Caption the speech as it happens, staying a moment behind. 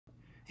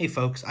Hey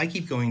folks, I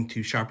keep going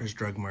to Shoppers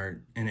Drug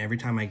Mart, and every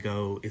time I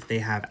go, if they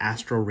have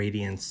Astral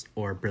Radiance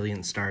or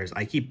Brilliant Stars,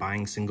 I keep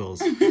buying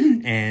singles,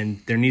 and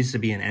there needs to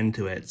be an end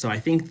to it. So I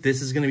think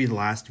this is going to be the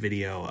last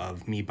video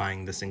of me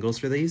buying the singles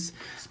for these.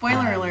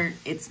 Spoiler alert,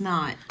 it's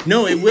not.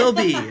 No, it will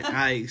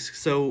be.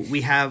 So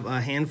we have a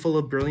handful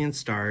of Brilliant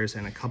Stars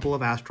and a couple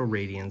of Astral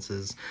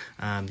Radiances.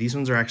 These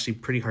ones are actually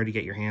pretty hard to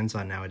get your hands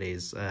on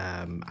nowadays.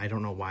 I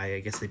don't know why. I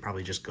guess they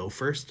probably just go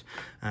first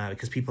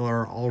because people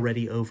are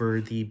already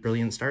over the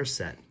Brilliant Stars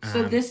set.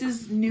 So this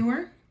is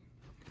newer?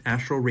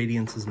 Astral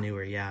Radiance is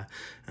newer, yeah.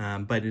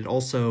 But it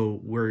also,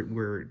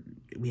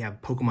 we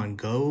have Pokemon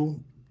Go.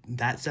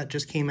 That set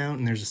just came out,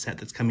 and there's a set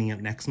that's coming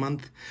out next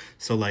month.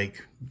 So,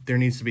 like, there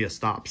needs to be a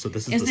stop. So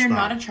this is the stop. Is there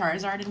not a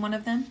Charizard in one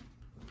of them?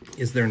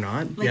 Is there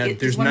not? Like, yeah,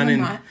 there's none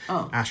in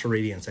Oh. Astral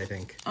Radiance, I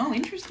think. Oh,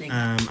 interesting.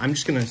 I'm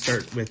just going to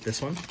start with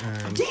this one.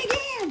 Dig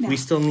in! We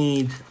still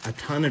need a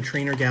ton of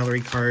Trainer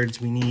Gallery cards.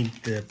 We need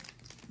the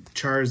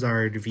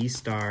Charizard,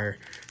 V-Star,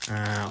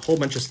 a whole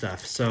bunch of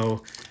stuff.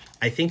 So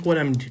I think what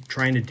I'm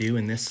trying to do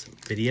in this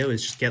video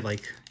is just get,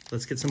 like,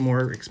 let's get some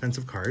more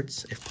expensive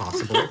cards, if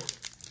possible.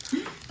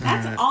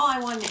 That's all I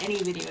want in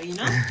any video, you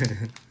know?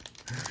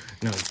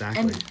 No,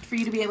 exactly. And for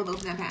you to be able to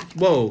open that pack.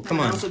 Whoa, come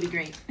on. That would also be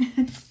great.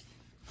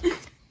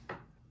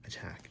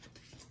 Attacked.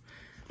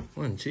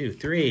 1, 2,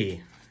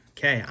 3.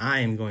 Okay, I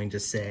am going to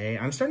say,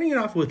 I'm starting it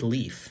off with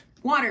Leaf.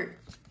 Water.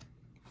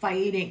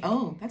 Fighting.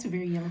 Oh, that's a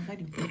very yellow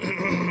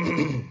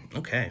fighting.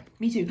 Okay.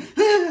 Me too.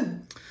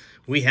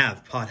 We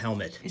have Pot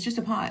Helmet. It's just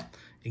a pot.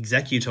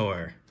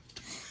 Executor.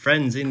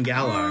 Friends in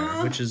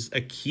Galar, which is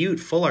a cute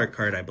full art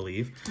card, I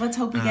believe. Let's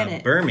hope we get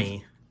it.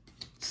 Burmy.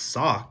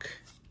 Sock.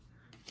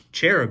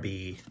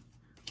 Cherubi.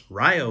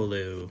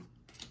 Riolu.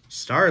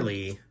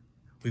 Starly.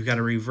 We've got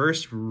a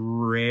reverse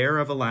rare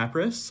of a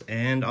Lapras,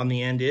 and on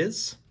the end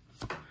is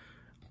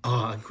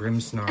a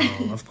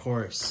Grimmsnarl, of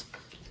course.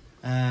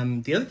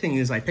 The other thing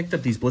is I picked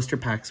up these blister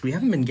packs. We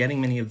haven't been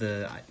getting many of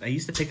the... I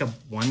used to pick up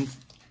one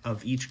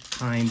of each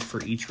kind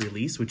for each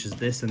release, which is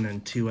this, and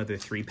then 2 other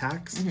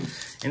 3-packs.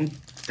 And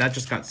that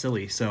just got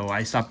silly, so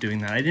I stopped doing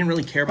that. I didn't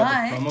really care about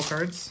the promo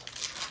cards,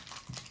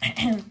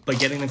 but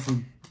getting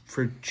them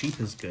for cheap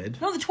is good.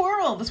 No, the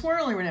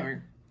swirl or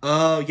whatever.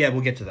 Oh, yeah,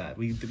 we'll get to that.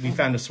 We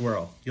found a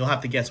swirl. You'll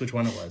have to guess which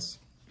one it was.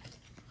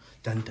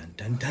 Dun, dun,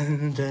 dun,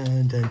 dun,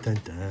 dun, dun, dun,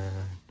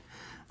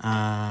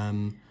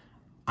 dun.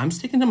 I'm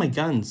sticking to my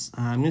guns.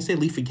 I'm going to say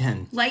Leaf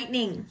again.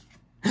 Lightning.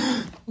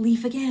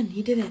 Leaf again.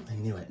 You did it. I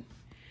knew it.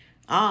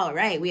 All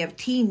right. We have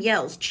Team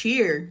Yells.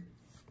 Cheer.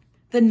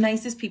 The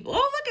nicest people. Oh,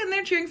 look, and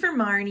they're cheering for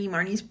Marnie.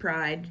 Marnie's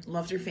pride.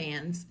 Loves her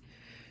fans.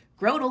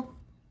 Grodel.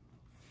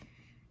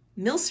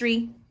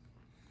 Milsri.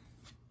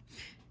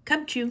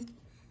 Cubchoo.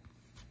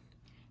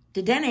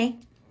 Dedenne.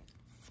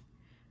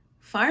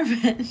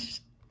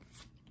 Farfetch.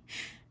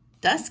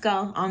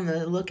 Duskull on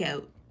the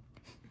lookout.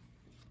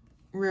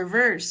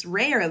 Reverse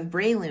rare of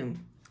Breloom.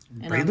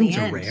 Breloom's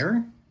a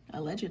rare?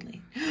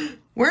 Allegedly.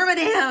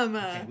 Wormadam!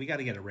 Okay, we got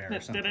to get a rare or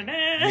something.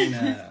 I mean,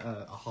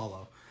 a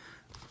hollow.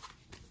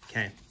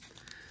 Okay.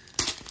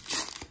 I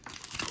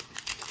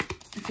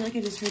feel like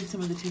I just heard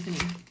some of the Tiffany.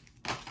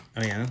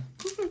 Oh, yeah?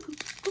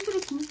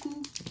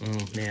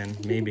 Oh, man,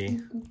 maybe.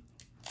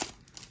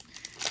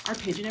 Our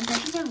pigeon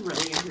impressions are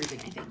really improving,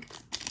 I think.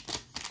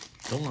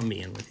 Don't want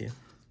me in with you.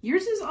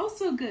 Yours is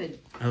also good.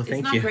 Oh, thank you.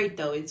 It's not great,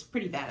 though. It's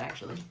pretty bad,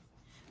 actually.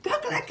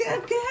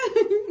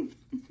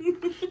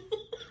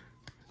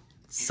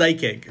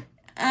 Psychic.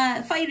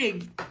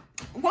 Fighting.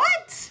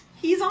 What?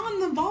 He's on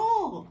the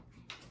ball.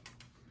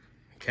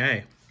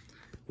 Okay.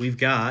 We've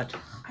got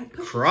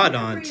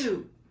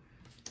Crawdaunt,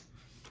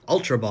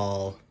 Ultra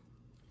Ball,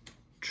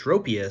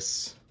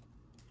 Tropius,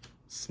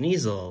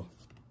 Sneasel,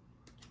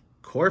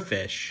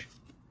 Corphish,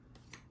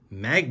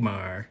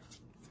 Magmar,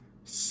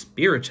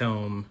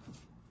 Spiritome,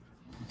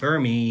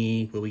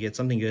 Burmy. Will we get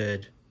something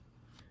good?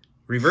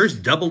 Reverse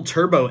double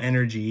turbo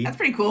energy. That's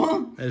pretty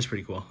cool. That is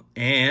pretty cool.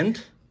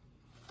 And,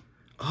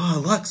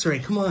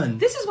 Luxray, come on.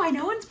 This is why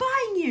no one's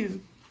buying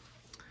you.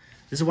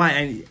 This is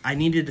why I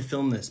needed to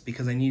film this,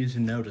 because I needed to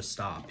know to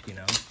stop, you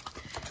know?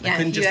 Yeah,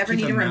 if you ever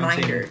need a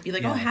reminder, be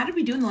like, oh, how did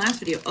we do in the last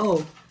video?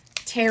 Oh,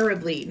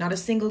 terribly. Not a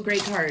single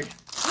great card.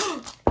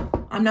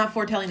 I'm not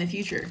foretelling the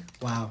future.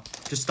 Wow.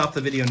 Just stop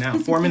the video now.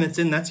 4 minutes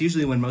in, that's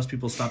usually when most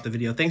people stop the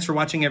video. Thanks for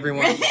watching,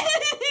 everyone.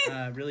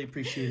 Really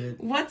appreciate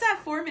it. What's at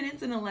 4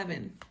 minutes and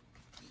 11?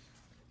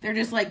 They're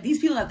just like, these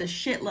people have the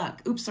shit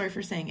luck. Oops, sorry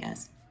for saying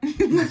yes.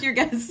 What's your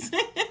guess?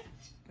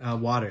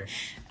 Water.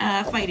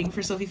 Fighting,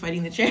 for Sophie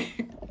fighting the chair.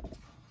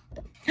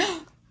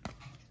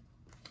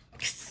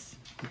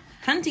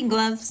 Hunting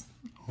gloves.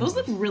 Those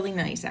look really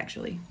nice,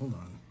 actually. Hold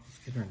on. Let's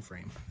get her in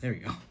frame. There we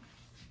go.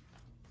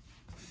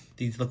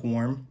 These look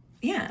warm.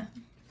 Yeah.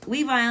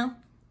 Weavile.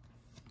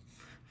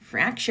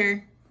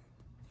 Fracture.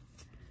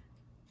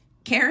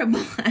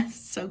 Carablast.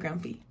 So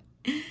grumpy.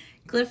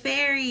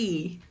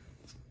 Clefairy.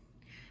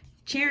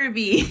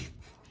 Cherubi.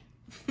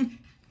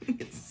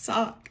 It's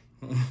Sock.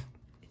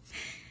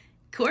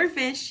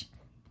 Corphish.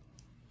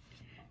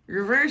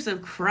 Reverse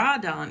of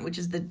Crawdon, which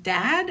is the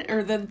dad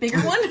or the bigger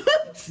one.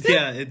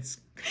 Yeah, it's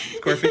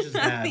Corfish's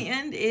On dad. the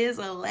end is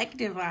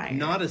Electivire.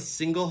 Not a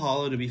single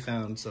holo to be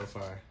found so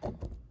far.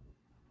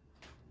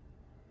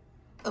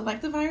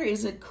 Electivire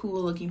is a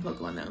cool looking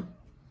Pokemon though.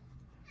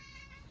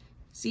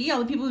 See, all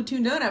the people who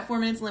tuned out at 4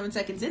 minutes and 11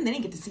 seconds in, they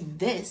didn't get to see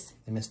this.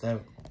 They missed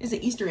out. It's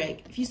an Easter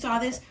egg. If you saw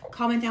this,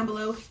 comment down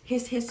below.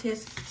 Hiss, hiss,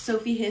 hiss.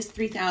 Sophie hiss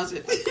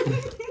 3000.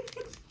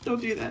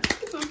 Don't do that.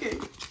 It's okay.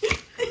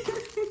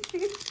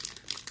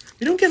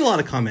 We don't get a lot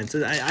of comments.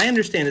 I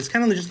understand. It's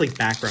kind of just like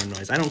background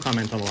noise. I don't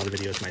comment on a lot of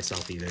videos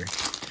myself either.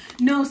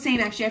 No, same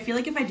actually. I feel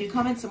like if I do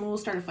comment, someone will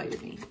start a fight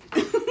with me.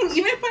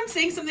 Even if I'm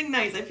saying something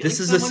nice, I feel This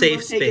like is a someone safe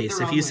will take it the space.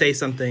 If wrong you way. say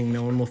something,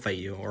 no one will fight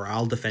you, or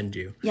I'll defend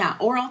you. Yeah,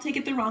 or I'll take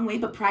it the wrong way,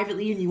 but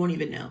privately, and you won't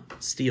even know.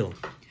 Steal.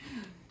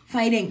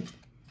 Fighting.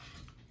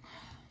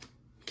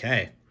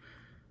 Okay.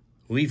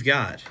 We've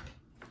got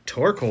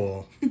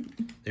Torkoal.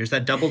 There's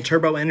that double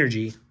turbo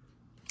energy.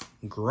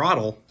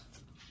 Grottle.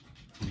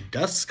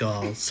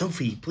 Duskull.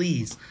 Sophie,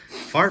 please.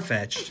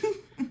 Farfetch'd.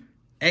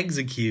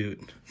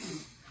 Execute.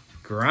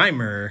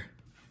 Grimer.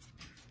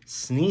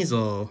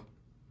 Sneasel.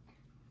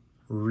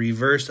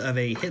 Reverse of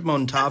a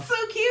Hitmontop.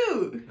 So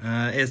cute.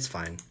 It's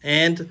fine.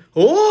 And,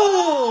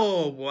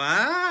 oh,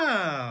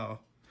 wow.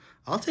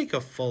 I'll take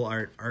a full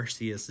art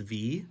Arceus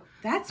V.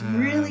 That's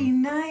really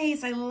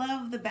nice. I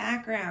love the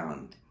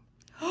background.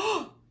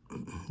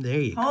 There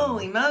you go.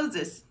 Holy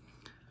Moses.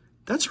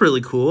 That's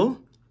really cool.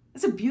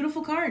 That's a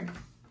beautiful card.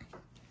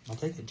 I'll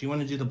take it. Do you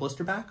want to do the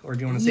blister pack, or do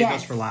you want to save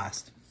those for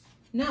last?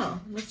 No,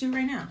 let's do it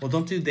right now. Well,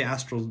 don't do the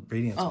Astral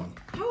Radiance one.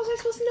 How was I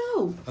supposed to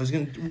know? I was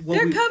going to... Well,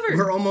 They're covered.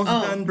 We're almost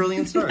done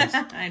Brilliant Stars.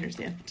 I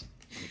understand.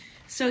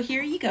 So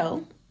here you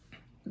go.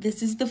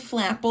 This is the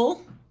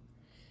Flapple.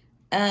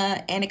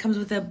 And it comes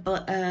with a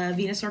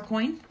Venusaur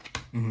coin.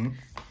 Mm-hmm.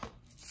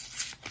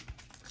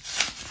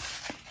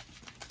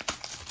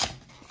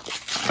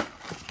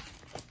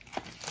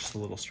 Just a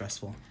little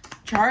stressful.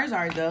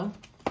 Charizard, though.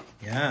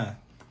 Yeah.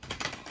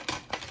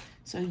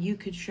 So you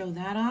could show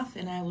that off,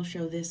 and I will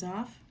show this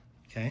off.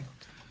 Okay.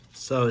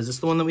 So is this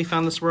the one that we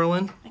found the swirl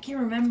in? I can't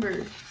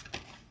remember.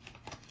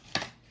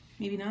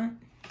 Maybe not.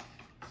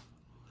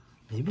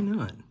 Maybe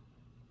not.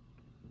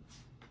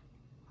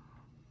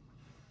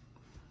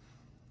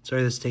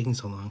 Sorry this is taking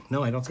so long.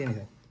 No, I don't see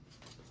anything.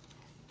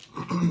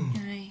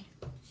 Hi.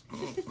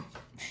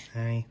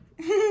 Hi.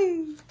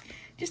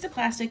 Just a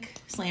plastic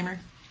slammer.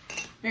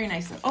 Very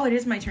nice though. Oh, it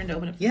is my turn to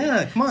open up.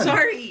 Yeah, come on.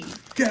 Sorry.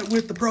 Get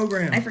with the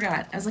program. I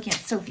forgot. I was looking at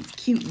Sophie's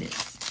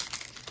cuteness.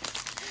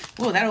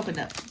 Whoa, that opened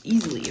up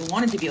easily. It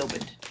wanted to be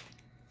opened.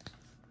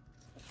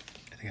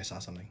 I think I saw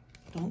something.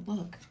 Don't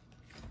look.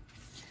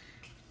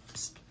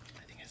 Psst.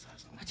 I think I saw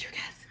something. What's your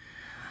guess?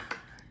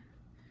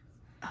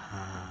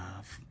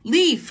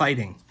 Leaf.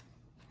 Fighting.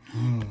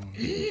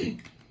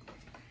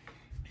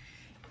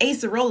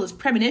 Acerola's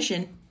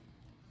Premonition.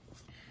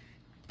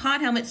 Pod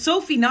Helmet.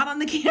 Sophie, not on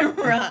the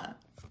camera.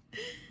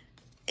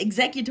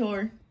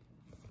 Executor.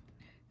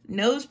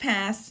 Nose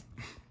Pass.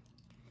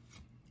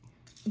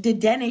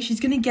 Dedenne. She's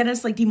going to get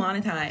us, like,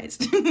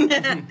 demonetized.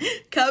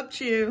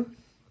 Cubchoo.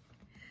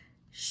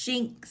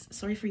 Shinx.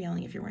 Sorry for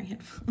yelling if you're wearing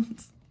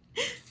headphones.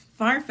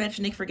 Farfetch.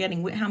 Nick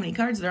forgetting how many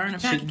cards there are in a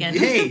pack again.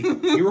 Hey,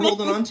 you were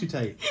holding on too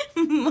tight.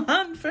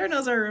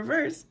 Monfernos are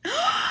reversed.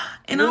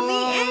 And on the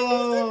end is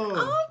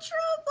an Ultra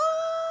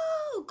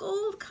Ball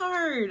gold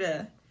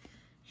card.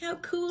 How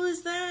cool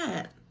is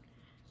that?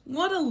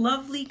 What a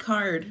lovely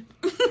card.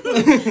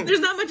 There's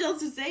not much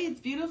else to say.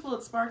 It's beautiful.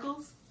 It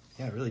sparkles.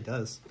 Yeah, it really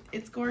does.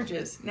 It's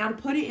gorgeous. Now to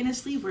put it in a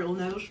sleeve where it will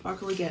never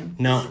sparkle again.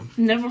 No.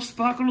 Never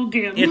sparkle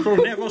again. It will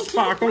never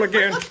sparkle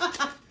again.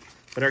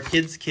 But our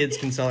kids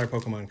can sell our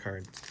Pokemon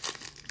cards.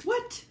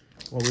 What?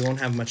 Well, we won't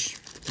have much.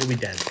 We'll be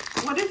dead.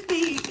 What if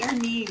they are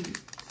mean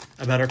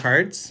About our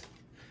cards?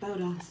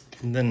 about us?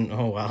 And then,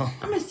 oh, well.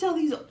 I'm going to sell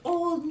these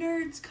old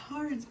nerds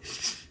cards.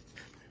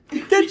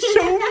 That's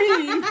so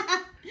mean.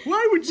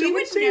 Why would someone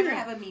would say never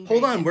that? have a mean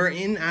Hold person. on, we're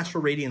in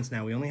Astral Radiance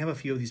now. We only have a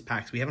few of these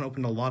packs. We haven't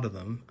opened a lot of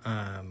them.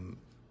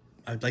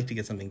 I'd like to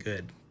get something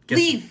good.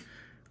 Leave.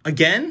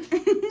 Again?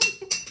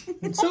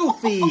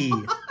 Sophie.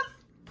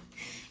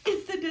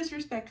 It's the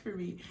disrespect for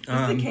me. It's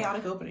the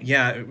chaotic opening.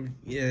 Yeah, I'm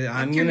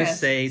your going to guess?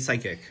 say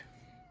Psychic.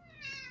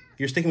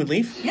 You're sticking with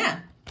Leaf? Yeah.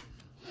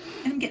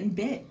 And I'm getting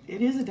bit.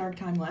 It is a dark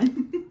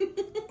timeline.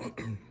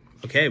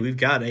 Okay, we've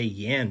got a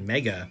Yan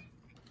Mega.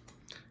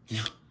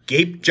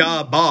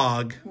 Gapejaw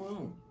Bog.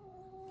 Whoa.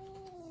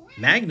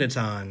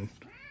 Magneton.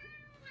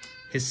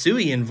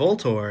 Hisuian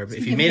Voltorb.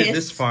 If you made it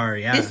this far,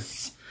 yeah.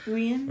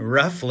 Hisuian.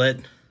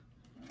 Rufflet.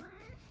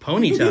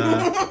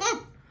 Ponyta.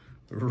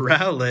 You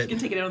Rowlet. can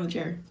take it out on the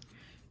chair.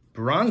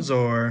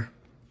 Bronzor.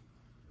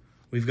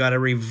 We've got a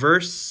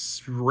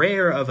reverse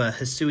rare of a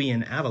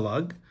Hisuian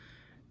Avalugg.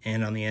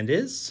 And on the end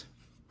is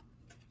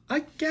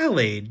a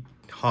Gallade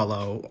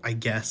Hollow, I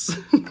guess.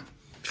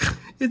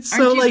 It's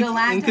so Aren't you like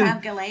glad to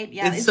have Gallade?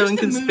 Yeah, it's so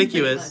just the moon, pretty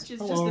inconspicuous. much.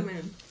 It's Hello. just the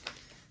moon.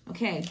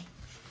 Okay,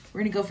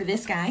 we're gonna go for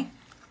this guy.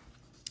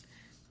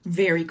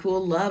 Very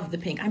cool. Love the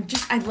pink.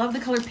 I love the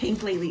color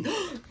pink lately.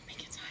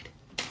 Pink inside.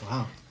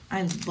 Wow.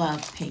 I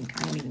love pink.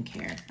 I don't even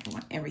care. I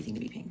want everything to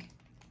be pink.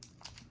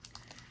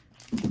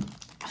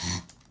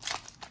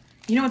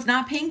 You know what's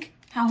not pink?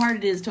 How hard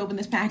it is to open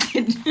this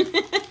package.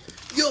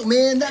 Yo,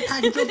 man, that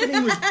package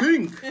opening was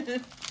pink.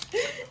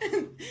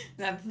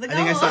 That's the goal. I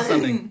think I saw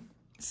something.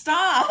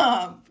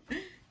 Stop.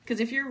 Because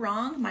if you're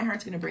wrong, my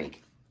heart's going to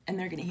break. And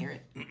they're going to hear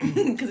it.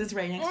 Because it's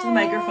right next to the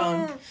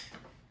microphone.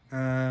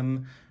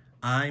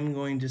 I'm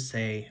going to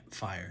say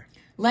fire.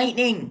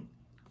 Lightning.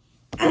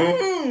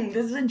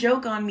 This is a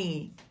joke on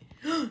me.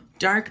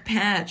 Dark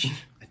patch.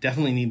 I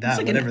definitely need that.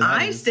 It's like an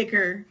eye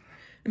sticker.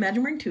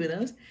 Imagine wearing 2 of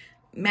those.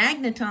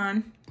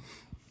 Magneton.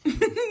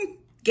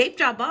 Gape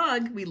Jaw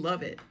Bog. We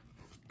love it.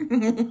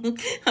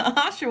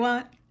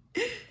 Oshawott.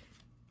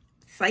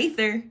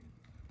 Scyther.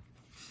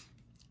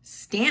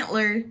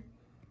 Stantler.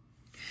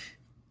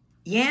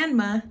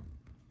 Yanma.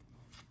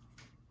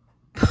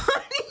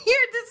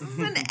 Here, this is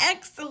an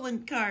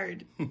excellent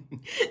card.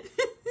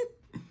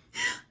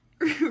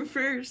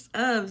 Reverse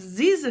of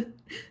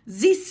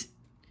Zeus.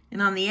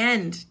 And on the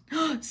end,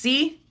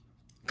 see?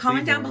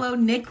 Comment down below,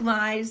 Nick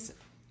lies.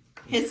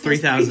 His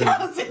 3,000.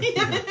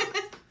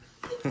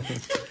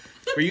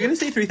 Were you going to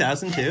say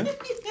 3,000 too?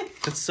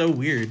 That's so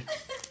weird.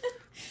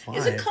 Why?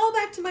 It's a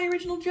callback to my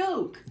original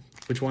joke.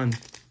 Which one?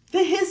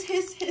 The his,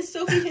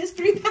 Sophie, his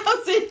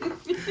 3,000.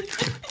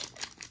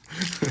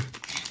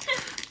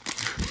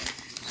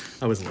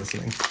 I wasn't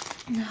listening.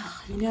 No,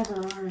 you never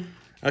are.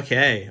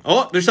 Okay.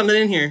 Oh, there's something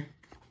in here.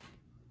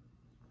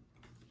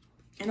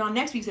 And on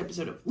next week's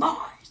episode of Lies.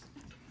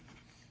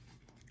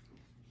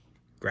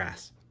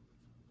 Grass.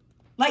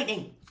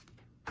 Lightning.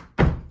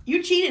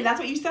 You cheated. That's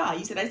what you saw.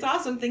 You said, I saw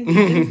something you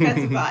didn't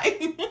specify.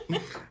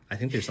 I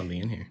think there's something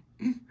in here.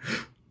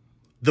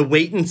 The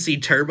Wait and See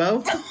Turbo.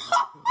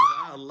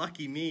 Wow,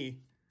 lucky me.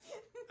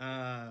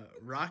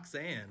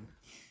 Roxanne.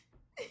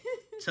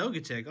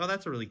 Togetic. Oh,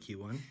 that's a really cute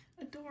one.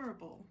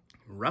 Adorable.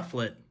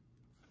 Rufflet.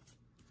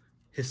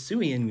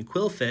 Hisuian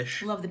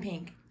Quillfish. Love the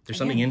pink. There's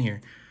something in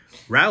here.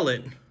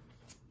 Rowlet.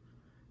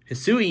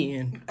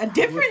 Hisuian. A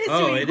different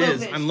Hisuian. Oh, it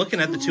is. Quillfish. I'm looking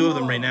at the 2 of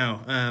them right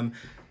now.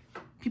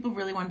 People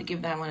really wanted to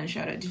give that one a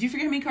shout out. Did you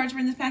forget how many cards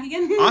were in this pack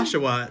again?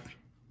 Oshawott.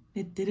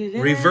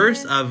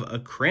 Reverse of a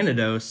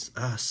Cranidos.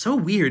 So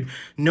weird.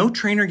 No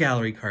trainer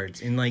gallery cards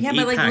in like 8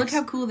 but like packs. look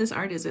how cool this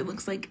art is. It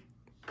looks like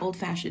old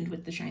fashioned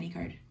with the shiny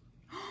card.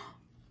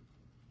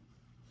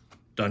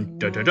 Dun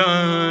dun dun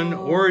dun.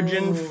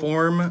 Origin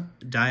Form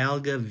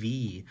Dialga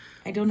V.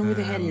 I don't know where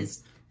the head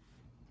is.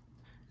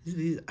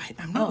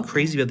 I'm not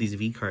crazy about these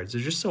V cards.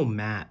 They're just so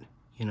matte,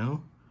 you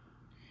know?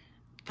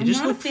 They I'm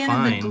just not a look fan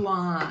fine. of the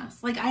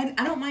gloss. Like I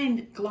don't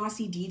mind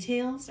glossy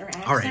details or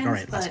accents. All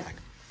right, last but pack.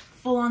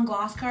 full on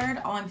gloss card,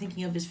 all I'm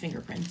thinking of is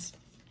fingerprints.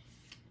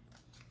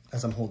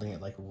 As I'm holding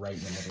it like right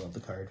in the middle of the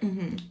card.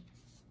 Mm-hmm.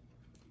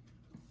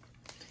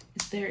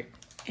 Is there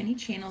any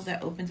channel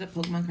that opens up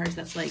Pokemon cards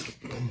that's like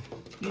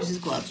uses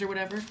gloves or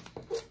whatever?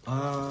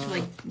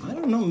 I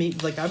don't know. Maybe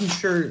like I'm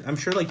sure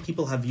like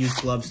people have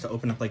used gloves to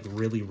open up like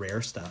really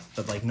rare stuff,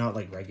 but like not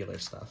like regular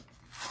stuff.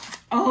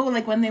 Oh,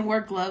 like when they wore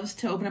gloves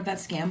to open up that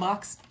scam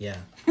box? Yeah.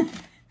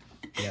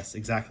 Yes,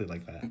 exactly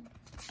like that.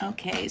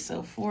 Okay,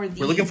 so for the...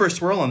 We're looking for a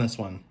swirl on this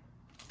one.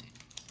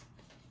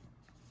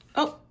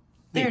 Oh,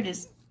 there it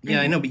is.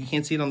 Yeah, I know, but you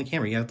can't see it on the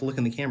camera. You have to look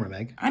in the camera,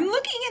 Meg. I'm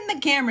looking in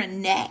the camera,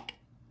 neck.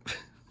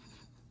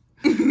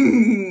 Give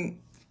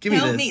me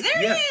Help this. me.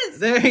 There it is.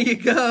 There you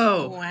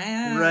go.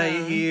 Wow.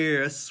 Right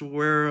here, a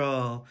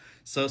swirl.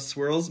 So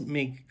swirls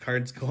make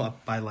cards go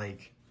up by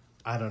like,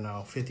 I don't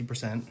know,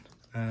 50%.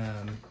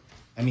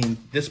 I mean,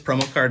 this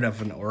promo card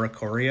of an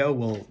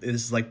Oricorio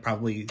is like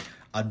probably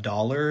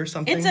 $1 or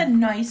something. It's a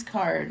nice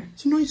card.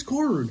 It's a nice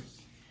card.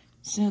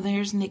 So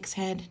there's Nick's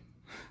head.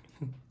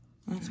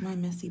 That's my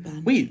messy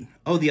bun. Wait.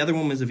 Oh, the other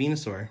one was a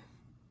Venusaur.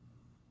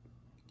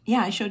 Yeah,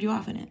 I showed you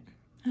off in it.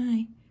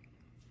 Hi.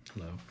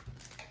 Hello.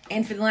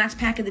 And for the last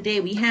pack of the day,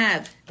 we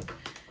have...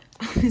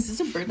 Is this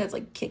a bird that's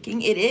like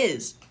kicking? It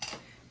is.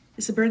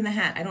 It's a bird in the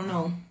hat. I don't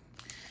know.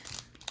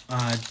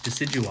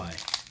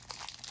 Decidui.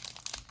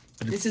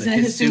 But This it's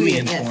is a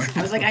Hisuian, form. yes.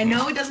 I was like, I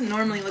know it doesn't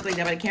normally look like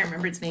that, but I can't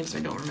remember its name, so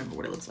I don't remember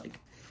what it looks like.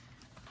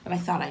 But I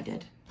thought I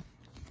did.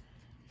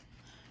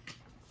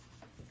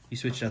 You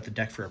switched out the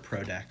deck for a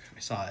pro deck. I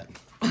saw it.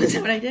 Oh, is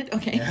that what I did?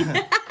 Okay.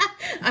 Yeah.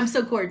 I'm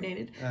so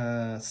coordinated.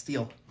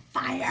 Steel.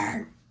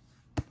 Fire.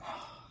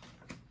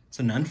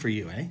 So none for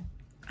you, eh?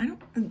 I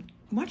don't...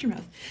 Watch your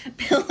mouth.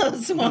 Pillow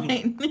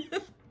swine.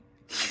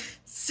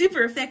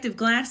 Super effective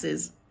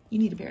glasses. You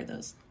need a pair of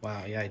those.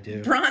 Wow, yeah, I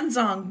do.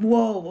 Bronzong.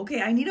 Whoa.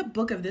 Okay, I need a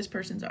book of this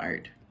person's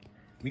art.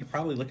 We could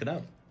probably look it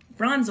up.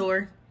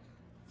 Bronzor.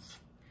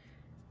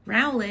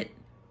 Rowlet.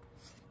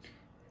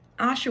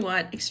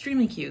 Oshawott.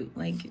 Extremely cute.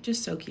 Like,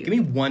 just so cute. Give me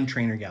one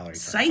trainer gallery card.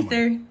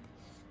 Scyther.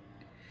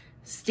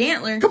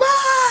 Stantler. Come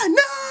on!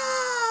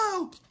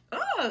 No!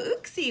 Oh,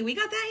 Uxie. We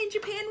got that in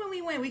Japan when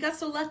we went. We got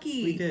so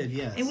lucky. We did,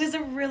 yes. It was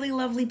a really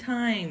lovely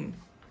time.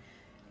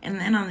 And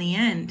then on the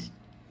end...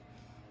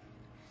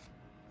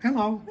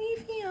 Hello.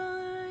 Leave me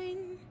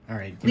on. All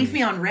right. Leave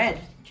me on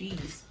red.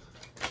 Jeez.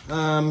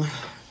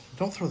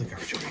 Don't throw the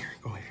garbage over here.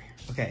 Go over here.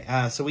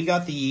 Okay, so we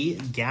got the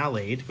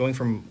Gallade, going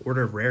from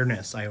order of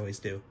rareness, I always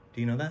do.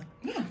 Do you know that?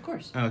 Yeah, of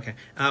course. Okay.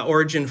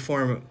 Origin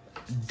form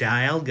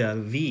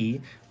Dialga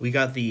V. We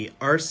got the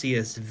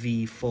Arceus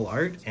V full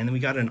art, and then we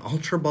got an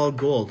Ultra Ball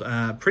Gold.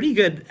 Pretty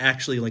good,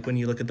 actually, like when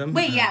you look at them.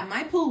 Wait, yeah,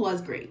 my pull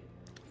was great.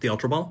 The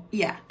Ultra Ball?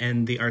 Yeah.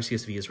 And the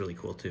Arceus V is really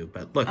cool, too.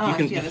 But look, Oh,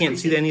 you yeah, can't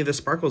see any of the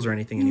sparkles or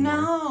anything anymore.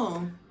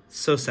 No.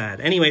 So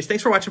sad. Anyways,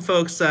 thanks for watching,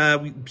 folks.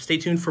 Stay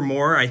tuned for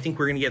more. I think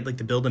we're going to get like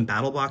the build and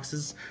battle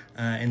boxes,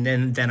 and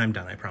then I'm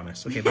done, I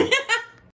promise. Okay, bye.